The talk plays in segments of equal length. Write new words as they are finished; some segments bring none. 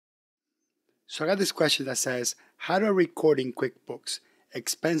So I got this question that says, how do I record in QuickBooks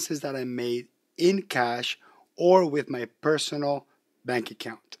expenses that I made in cash or with my personal bank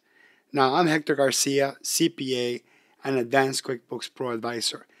account? Now, I'm Hector Garcia, CPA and Advanced QuickBooks Pro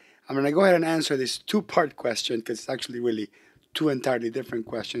Advisor. I'm going to go ahead and answer this two-part question because it's actually really two entirely different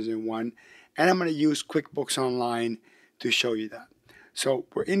questions in one. And I'm going to use QuickBooks Online to show you that. So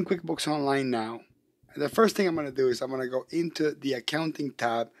we're in QuickBooks Online now. And the first thing I'm going to do is I'm going to go into the Accounting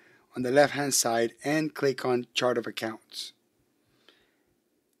tab on the left-hand side and click on Chart of Accounts.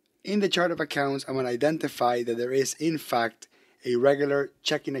 In the Chart of Accounts, I'm going to identify that there is, in fact, a regular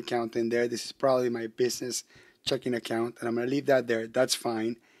checking account in there. This is probably my business checking account, and I'm going to leave that there. That's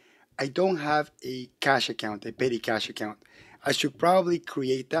fine. I don't have a cash account, a petty cash account. I should probably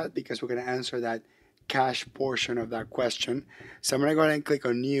create that because we're going to answer that cash portion of that question. So I'm going to go ahead and click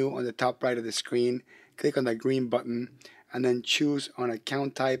on New on the top right of the screen, click on that green button, and then choose on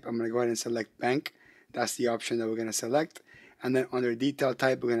account type. I'm going to go ahead and select bank. That's the option that we're going to select. And then under detail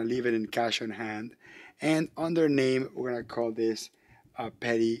type, we're going to leave it in cash on hand. And under name, we're going to call this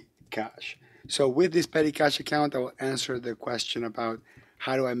petty cash. So with this petty cash account, I will answer the question about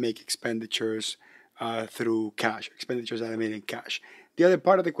how do I make expenditures through cash, expenditures that I made in cash. The other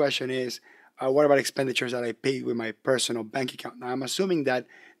part of the question is, what about expenditures that I paid with my personal bank account? Now, I'm assuming that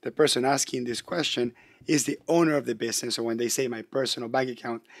the person asking this question is the owner of the business. So when they say my personal bank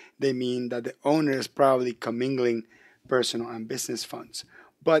account, they mean that the owner is probably commingling personal and business funds.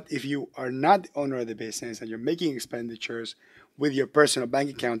 But if you are not the owner of the business and you're making expenditures with your personal bank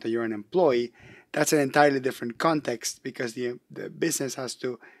account and you're an employee, that's an entirely different context because the business has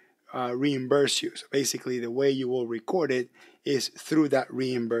to reimburse you. So basically, the way you will record it is through that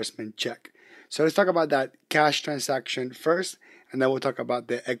reimbursement check. So let's talk about that cash transaction first, and then we'll talk about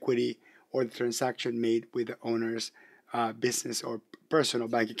the equity or the transaction made with the owner's business or personal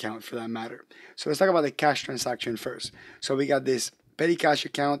bank account for that matter. So let's talk about the cash transaction first. So we got this petty cash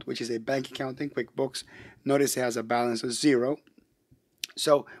account, which is a bank account in QuickBooks. Notice it has a balance of 0.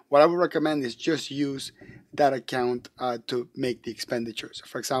 So what I would recommend is just use that account to make the expenditures.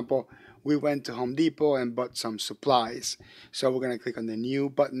 For example, we went to Home Depot and bought some supplies. So we're going to click on the New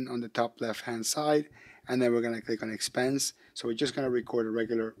button on the top left-hand side, and then we're going to click on Expense. So we're just going to record a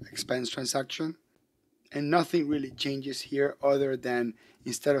regular expense transaction. And nothing really changes here other than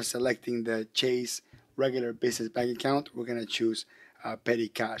instead of selecting the Chase regular business bank account, we're going to choose petty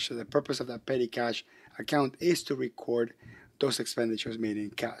cash. So the purpose of that petty cash account is to record those expenditures made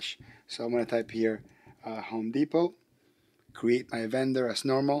in cash. So I'm going to type here Home Depot, create my vendor as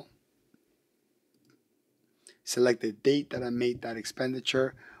normal, select the date that I made that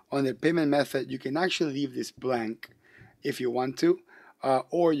expenditure. On the payment method, you can actually leave this blank if you want to,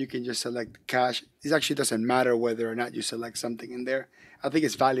 or you can just select cash. This actually doesn't matter whether or not you select something in there. I think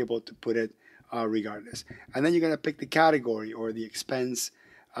it's valuable to put it regardless. And then you're going to pick the category or the expense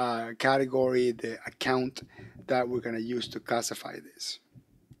category, the account that we're going to use to classify this.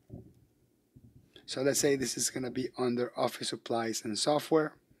 So let's say this is going to be under office supplies and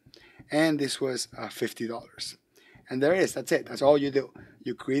software, and this was $50. And there it is. That's it. That's all you do.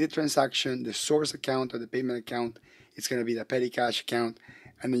 You create a transaction, the source account or the payment account, it's going to be the petty cash account,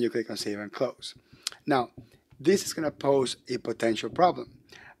 and then you click on Save and Close. Now, this is going to pose a potential problem.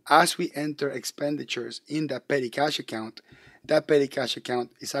 As we enter expenditures in that petty cash account, that petty cash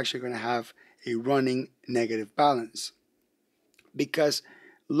account is actually going to have a running negative balance. Because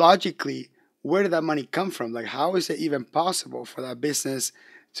logically, where did that money come from? Like, how is it even possible for that business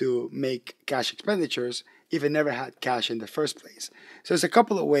to make cash expenditures if it never had cash in the first place? So there's a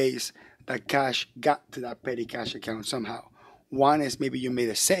couple of ways that cash got to that petty cash account somehow. One is maybe you made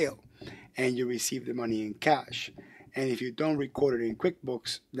a sale and you received the money in cash. And if you don't record it in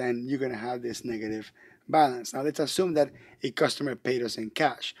QuickBooks, then you're going to have this negative balance. Now let's assume that a customer paid us in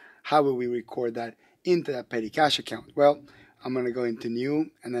cash. How will we record that into that petty cash account? Well, I'm going to go into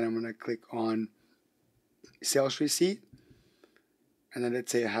New, and then I'm going to click on Sales Receipt. And then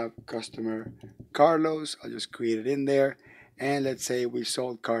let's say I have customer Carlos. I'll just create it in there. And let's say we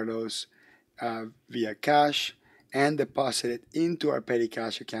sold Carlos via cash and deposited into our petty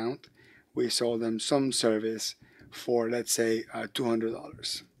cash account. We sold them some service for, let's say,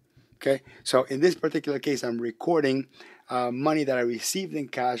 $200. Okay, so in this particular case, I'm recording money that I received in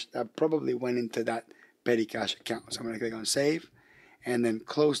cash that probably went into that petty cash account. So I'm going to click on Save and then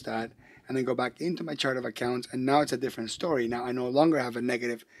close that and then go back into my chart of accounts. And now it's a different story. Now I no longer have a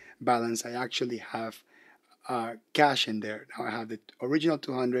negative balance. I actually have cash in there. Now I have the original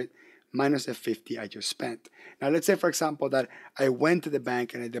 200 minus the 50 I just spent. Now let's say, for example, that I went to the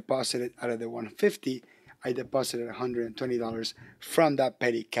bank and I deposited out of the 150, I deposited $120 from that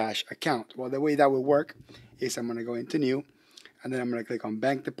petty cash account. Well, the way that will work is I'm going to go into new, and then I'm going to click on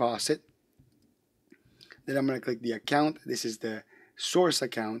bank deposit. Then I'm going to click the account. This is the source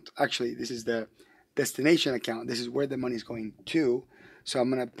account. Actually, this is the destination account. This is where the money is going to. So I'm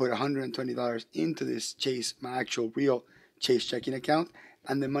going to put $120 into this Chase, my actual real Chase checking account,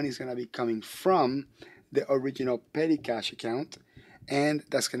 and the money is going to be coming from the original petty cash account, and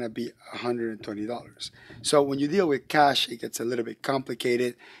that's going to be $120. So when you deal with cash, it gets a little bit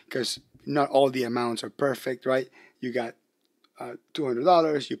complicated because not all the amounts are perfect, right? You got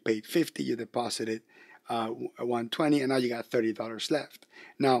 $200, you paid $50, you deposited $120, and now you got $30 left.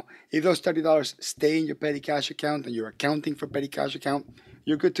 Now, if those $30 stay in your petty cash account and you're accounting for petty cash account,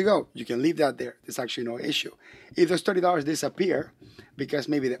 you're good to go. You can leave that there. There's actually no issue. If those $30 disappear because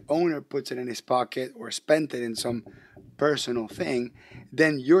maybe the owner puts it in his pocket or spent it in some personal thing,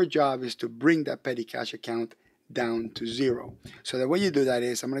 then your job is to bring that petty cash account down to zero. So the way you do that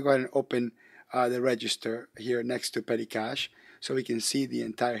is I'm going to go ahead and open the register here next to petty cash, so we can see the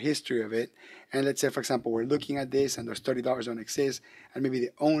entire history of it. And let's say, for example, we're looking at this and those $30 don't exist, and maybe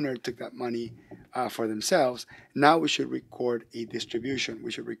the owner took that money for themselves. Now we should record a distribution.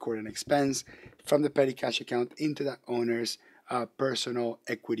 We should record an expense from the petty cash account into that owner's personal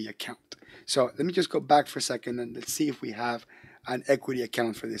equity account. So let me just go back for a second and let's see if we have an equity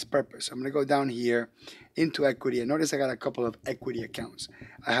account for this purpose. So I'm going to go down here into equity, and notice I got a couple of equity accounts.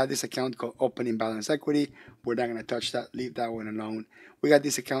 I have this account called opening balance equity. We're not going to touch that, leave that one alone. We got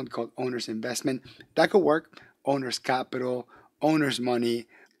this account called owner's investment. That could work. Owner's capital, owner's money,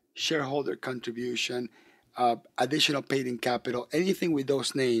 shareholder contribution, additional paid in capital. Anything with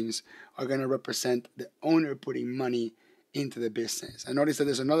those names are going to represent the owner putting money into the business. I notice that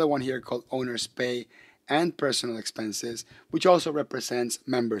there's another one here called owner's pay and personal expenses, which also represents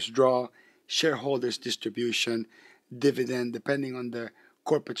members' draw, shareholders' distribution, dividend. Depending on the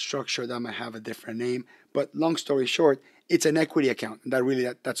corporate structure, that might have a different name. But long story short, it's an equity account.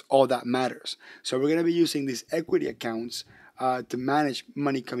 That's all that matters. So we're going to be using these equity accounts to manage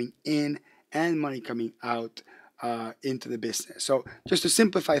money coming in and money coming out into the business. So just to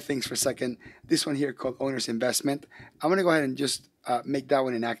simplify things for a second, this one here called owner's investment, I'm going to go ahead and just make that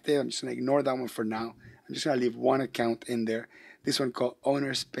one inactive. I'm just going to ignore that one for now. I'm just going to leave one account in there. This one called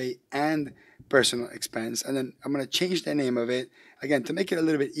owner's pay and personal expense. And then I'm going to change the name of it, again, to make it a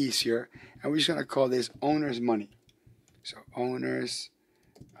little bit easier. And we're just going to call this owner's money. So owner's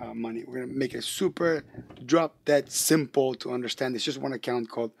money. We're going to make it super drop dead simple to understand. It's just one account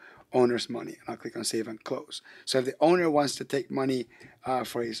called owner's money. And I'll click on save and close. So if the owner wants to take money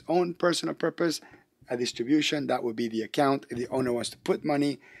for his own personal purpose, a distribution, that would be the account. If the owner wants to put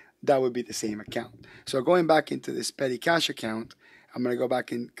money, that would be the same account. So going back into this petty cash account, I'm going to go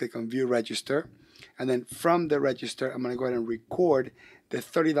back and click on view register. And then from the register, I'm going to go ahead and record the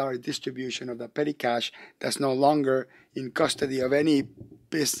 $30 distribution of the petty cash that's no longer in custody of any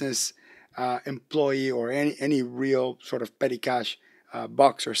business employee or any real sort of petty cash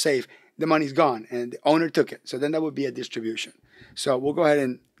box or safe. The money's gone and the owner took it. So then that would be a distribution. So we'll go ahead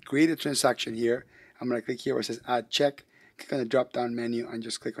and create a transaction here. I'm going to click here where it says add check. Click on the drop down menu and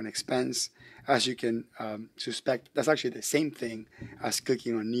just click on expense. As you can suspect, that's actually the same thing as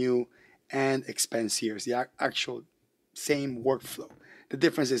clicking on new and expense here. It's the actual same workflow. The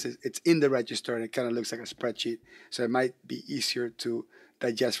difference is it's in the register and it kind of looks like a spreadsheet, so it might be easier to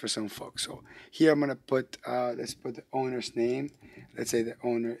digest for some folks. So here I'm going to put, let's put the owner's name. Let's say the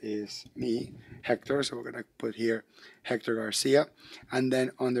owner is me, Hector. So we're going to put here Hector Garcia. And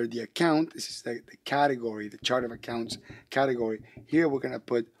then under the account, this is the category, the chart of accounts category. Here we're going to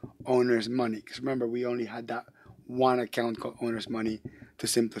put owner's money. Because remember, we only had that one account called owner's money to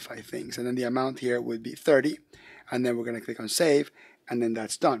simplify things. And then the amount here would be 30. And then we're going to click on save. And then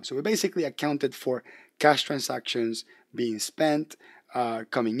that's done. So we basically accounted for cash transactions being spent,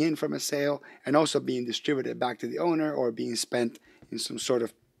 coming in from a sale, and also being distributed back to the owner or being spent in some sort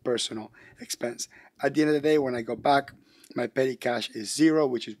of personal expense. At the end of the day, when I go back, my petty cash is 0,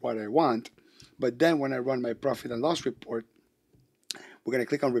 which is what I want. But then when I run my profit and loss report, we're going to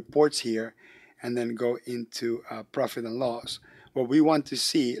click on reports here and then go into profit and loss. What we want to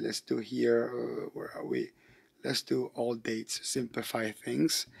see, let's do here, where are we? Let's do all dates, simplify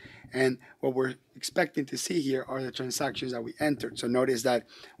things. And what we're expecting to see here are the transactions that we entered. So notice that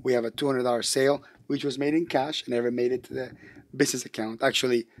we have a $200 sale, which was made in cash and never made it to the business account.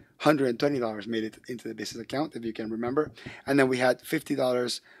 Actually, $120 made it into the business account, if you can remember. And then we had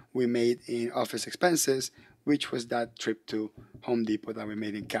 $50 we made in office expenses, which was that trip to Home Depot that we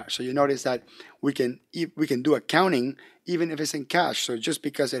made in cash. So you notice that we can do accounting even if it's in cash. So just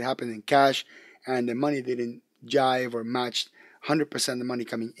because it happened in cash and the money didn't jive or match 100% the money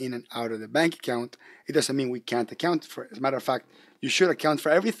coming in and out of the bank account, it doesn't mean we can't account for it. As a matter of fact, you should account for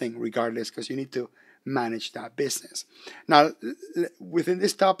everything regardless, because you need to manage that business. Now, within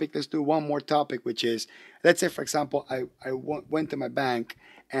this topic, let's do one more topic, which is, let's say, for example, I went to my bank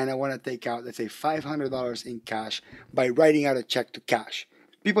and I want to take out, let's say, $500 in cash by writing out a check to cash.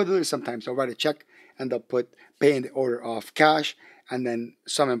 People do this sometimes. They'll write a check and they'll put pay in the order of cash, and then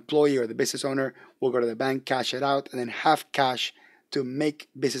some employee or the business owner will go to the bank, cash it out, and then have cash to make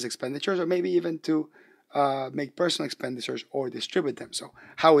business expenditures, or maybe even to make personal expenditures or distribute them. So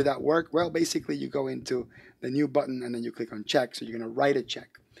how would that work? Well, basically you go into the new button and then you click on check. So you're going to write a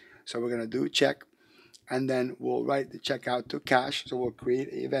check. So we're going to do check, and then we'll write the check out to cash. So we'll create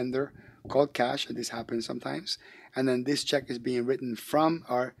a vendor called cash, and this happens sometimes. And then this check is being written from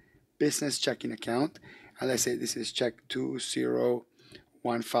our business checking account. And let's say this is check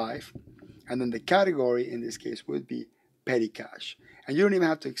 2015. And then the category in this case would be petty cash. And you don't even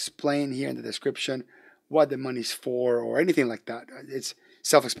have to explain here in the description what the money's for or anything like that. It's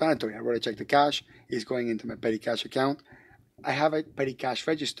self-explanatory. I wrote a check to cash. It's going into my petty cash account. I have a petty cash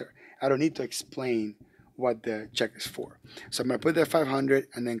register. I don't need to explain what the check is for. So I'm going to put there 500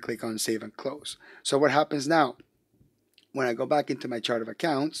 and then click on save and close. So what happens now? When I go back into my chart of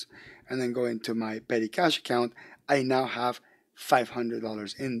accounts and then go into my petty cash account, I now have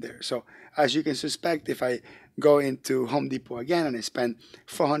 $500 in there. So as you can suspect, if I go into Home Depot again and I spend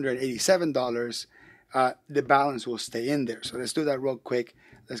 $487, the balance will stay in there. So let's do that real quick.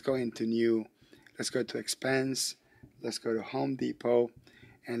 Let's go into new, let's go to expense, let's go to Home Depot,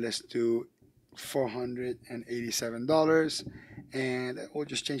 and let's do $487, and we'll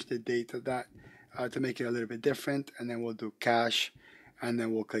just change the date of that to make it a little bit different, and then we'll do cash, and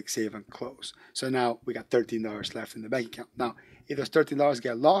then we'll click save and close. So now we got $13 left in the bank account. Now, if those $13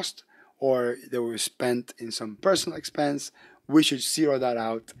 get lost or they were spent in some personal expense, we should zero that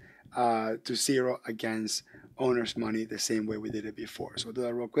out to zero against owner's money the same way we did it before. So we'll do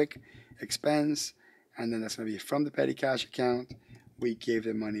that real quick. Expense, and then that's going to be from the petty cash account. We gave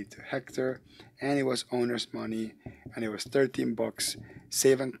the money to Hector, and it was owner's money, and it was 13 bucks.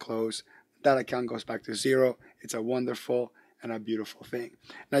 Save and close. That account goes back to zero. It's a wonderful and a beautiful thing.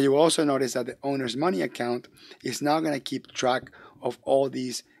 Now you will also notice that the owner's money account is now going to keep track of all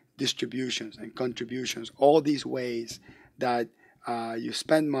these distributions and contributions, all these ways that you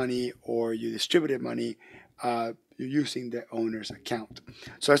spend money or you distributed money using the owner's account.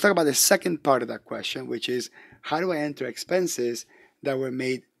 So let's talk about the second part of that question, which is, how do I enter expenses that were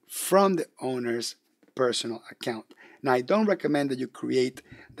made from the owner's personal account? Now, I don't recommend that you create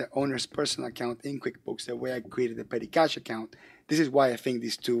the owner's personal account in QuickBooks the way I created the petty cash account. This is why I think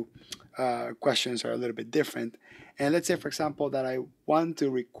these two questions are a little bit different. And let's say, for example, that I want to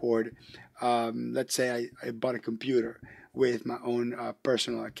record, let's say I bought a computer with my own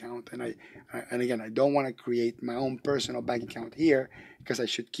personal account, and again, I don't want to create my own personal bank account here because I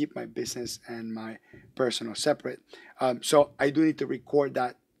should keep my business and my personal separate. So I do need to record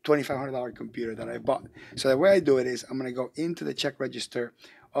that $2,500 computer that I bought. So the way I do it is I'm going to go into the check register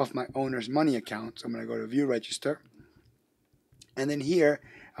of my owner's money account. So I'm going to go to view register, and then here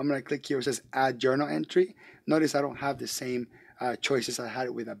I'm going to click here where it says add journal entry. Notice I don't have the same choices I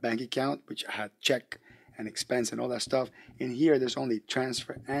had with a bank account, which I had check and expense and all that stuff. In here there's only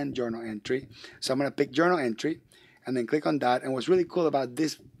transfer and journal entry. So I'm going to pick journal entry and then click on that. And what's really cool about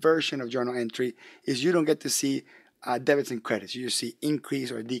this version of journal entry is you don't get to see debits and credits. You just see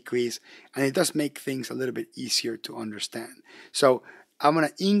increase or decrease, and it does make things a little bit easier to understand. So I'm going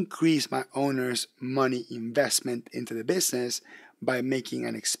to increase my owner's money investment into the business by making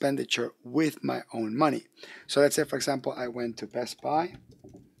an expenditure with my own money. So let's say, for example, I went to Best Buy,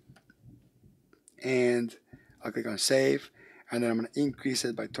 and I'll click on save, and then I'm going to increase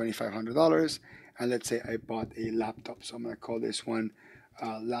it by $2,500. And let's say I bought a laptop. So I'm going to call this one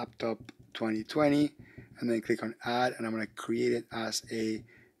laptop 2020, and then click on add, and I'm going to create it as a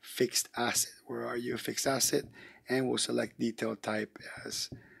fixed asset. Where are you? Fixed asset, and we'll select detail type as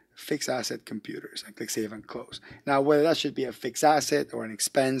fixed asset computers, and click save and close. Now, whether that should be a fixed asset or an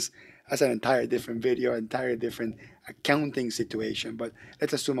expense, that's an entire different video, entire different accounting situation. But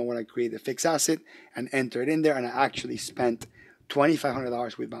let's assume I want to create a fixed asset and enter it in there, and I actually spent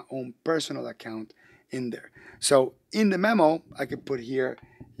 $2,500 with my own personal account in there. So in the memo, I could put here,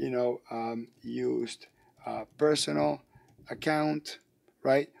 used personal account,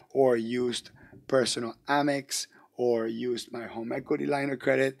 right? Or used personal Amex, or used my home equity line of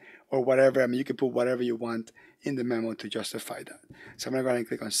credit, or whatever. I mean, you can put whatever you want in the memo to justify that. So I'm going to go ahead and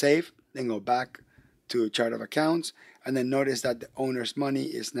click on save, then go back to chart of accounts, and then notice that the owner's money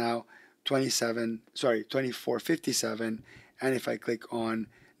is now 2457. And if I click on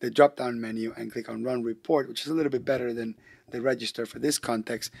the drop down menu and click on run report, which is a little bit better than the register for this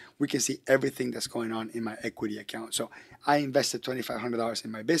context, we can see everything that's going on in my equity account. So I invested $2,500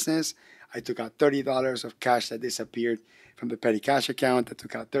 in my business. I took out $30 of cash that disappeared from the petty cash account. I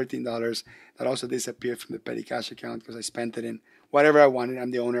took out $13 that also disappeared from the petty cash account because I spent it in whatever I wanted.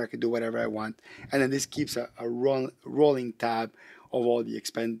 I'm the owner. I could do whatever I want. And then this keeps a rolling tab of all the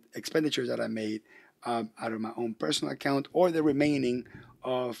expenditures that I made out of my own personal account, or the remaining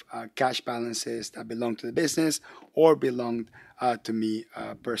of cash balances that belong to the business or belonged to me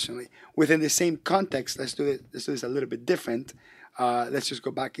personally. Within the same context, let's do this a little bit different. Let's just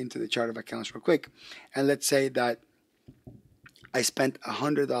go back into the chart of accounts real quick, and let's say that I spent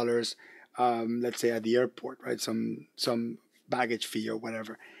 $100, let's say at the airport, right? Some baggage fee or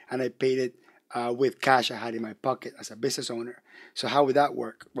whatever, and I paid it with cash I had in my pocket as a business owner. So how would that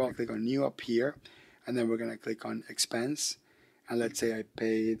work? Well, I'll click on New up here, and then we're going to click on Expense. And let's say I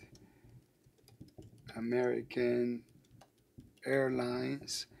paid American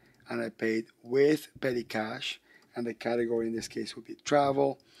Airlines, and I paid with petty cash, and the category in this case would be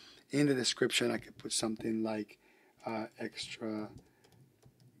travel. In the description, I could put something like extra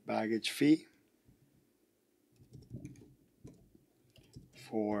baggage fee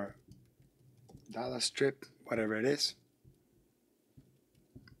for Dallas trip, whatever it is,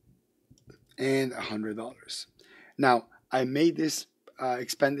 and $100. Now, I made this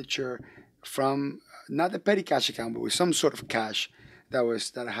expenditure from not the petty cash account, but with some sort of cash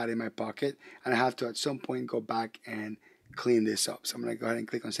that I had in my pocket, and I have to at some point go back and clean this up. So I'm going to go ahead and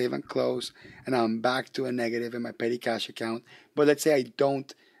click on Save and Close, and I'm back to a negative in my petty cash account. But let's say I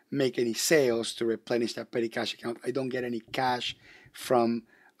don't make any sales to replenish that petty cash account. I don't get any cash from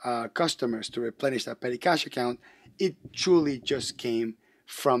customers to replenish that petty cash account. It truly just came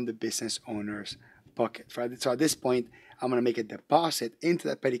from the business owner's pocket. Right? So at this point, I'm going to make a deposit into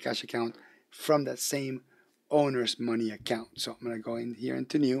that petty cash account from that same owner's money account. So I'm going to go in here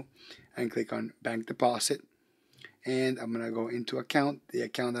into New and click on Bank Deposit. And I'm going to go into Account. The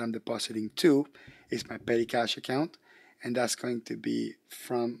account that I'm depositing to is my petty cash account. And that's going to be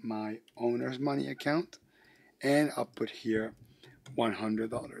from my owner's money account. And I'll put here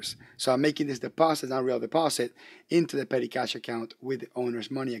 $100. So I'm making this deposit, not real deposit, into the petty cash account with the owner's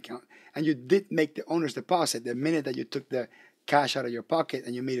money account. And you did make the owner's deposit the minute that you took the cash out of your pocket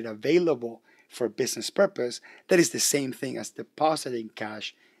and you made it available for business purpose. That is the same thing as depositing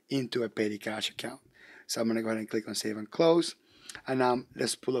cash into a petty cash account. So I'm going to go ahead and click on Save and Close. And now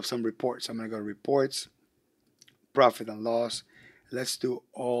let's pull up some reports. I'm going to go to Reports, Profit and Loss. Let's do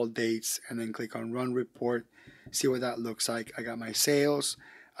all dates and then click on Run Report. See what that looks like. I got my sales,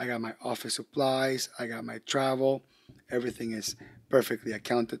 I got my office supplies, I got my travel. Everything is perfectly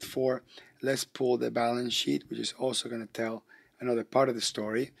accounted for. Let's pull the balance sheet, which is also going to tell another part of the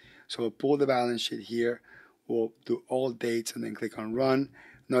story. So we'll pull the balance sheet here. We'll do all dates and then click on Run.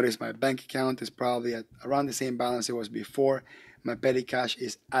 Notice my bank account is probably at around the same balance it was before. My petty cash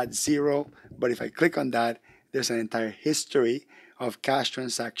is at 0, but if I click on that, there's an entire history of cash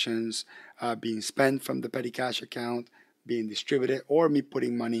transactions being spent from the petty cash account, being distributed, or me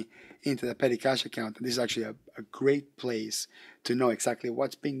putting money into the petty cash account. And this is actually a great place to know exactly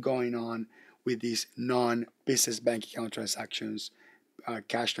what's been going on with these non-business bank account transactions,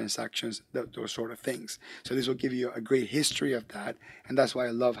 cash transactions, those sort of things. So this will give you a great history of that, and that's why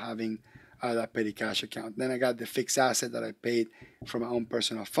I love having that petty cash account. Then I got the fixed asset that I paid from my own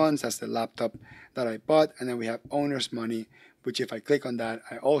personal funds. That's the laptop that I bought. And then we have owner's money, which if I click on that,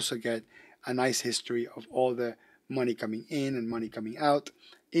 I also get a nice history of all the money coming in and money coming out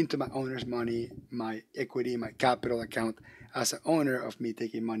into my owner's money, my equity, my capital account as an owner of me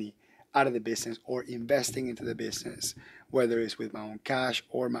taking money out of the business or investing into the business, whether it's with my own cash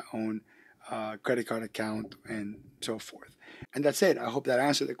or my own credit card account and so forth. And that's it. I hope that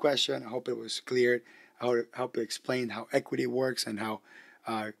answered the question. I hope it was clear. I hope it explained how equity works and how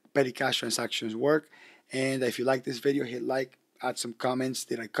petty cash transactions work. And if you like this video, hit like, add some comments.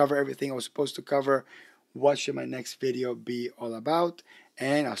 Did I cover everything I was supposed to cover? What should my next video be all about?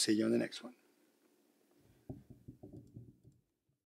 And I'll see you on the next one.